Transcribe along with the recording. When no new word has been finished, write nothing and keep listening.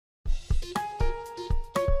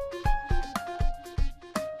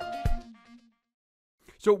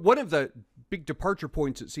So one of the big departure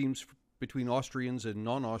points, it seems, between Austrians and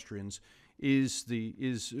non-Austrians is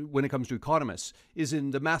when it comes to economists, is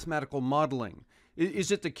in the mathematical modeling.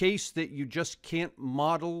 Is it the case that you just can't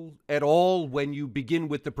model at all when you begin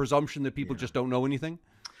with the presumption that people just don't know anything?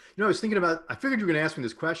 I was thinking about, I figured you were going to ask me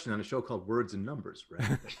this question on a show called Words and Numbers,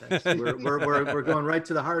 right? We're going right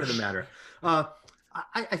to the heart of the matter.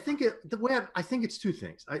 I think I think it's two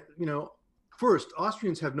things. First,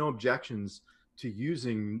 Austrians have no objections to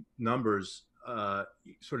using numbers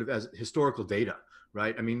sort of as historical data,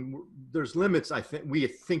 right? I mean, there's limits. We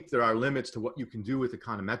think there are limits to what you can do with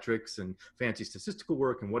econometrics and fancy statistical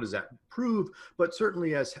work and what does that prove. But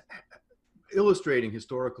certainly as illustrating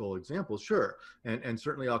historical examples, sure, and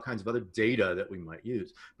certainly all kinds of other data that we might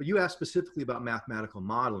use. But you asked specifically about mathematical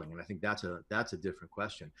modeling, and I think that's a different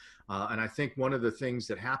question. And I think one of the things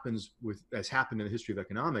that has happened in the history of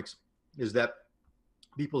economics is that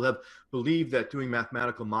people have believed that doing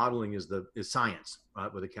mathematical modeling is science,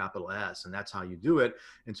 with a capital S, and that's how you do it.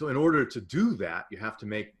 And so in order to do that, you have to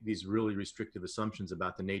make these really restrictive assumptions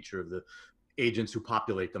about the nature of the agents who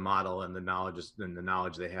populate the model and the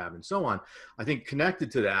knowledge they have and so on. I think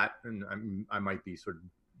connected to that, and I might be sort of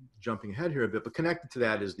jumping ahead here a bit, but connected to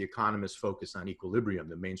that is the economists' focus on equilibrium,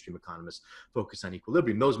 the mainstream economists' focus on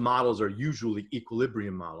equilibrium. Those models are usually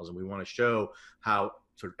equilibrium models, and we want to show how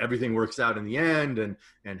sort of everything works out in the end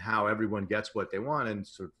and how everyone gets what they want, and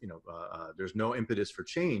sort of, there's no impetus for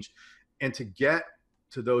change. And to get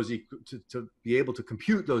to those, to be able to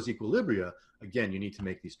compute those equilibria, again, you need to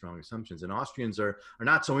make these strong assumptions. And Austrians are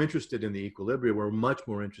not so interested in the equilibria. We're much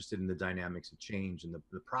more interested in the dynamics of change and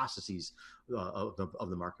the processes of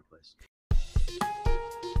the marketplace.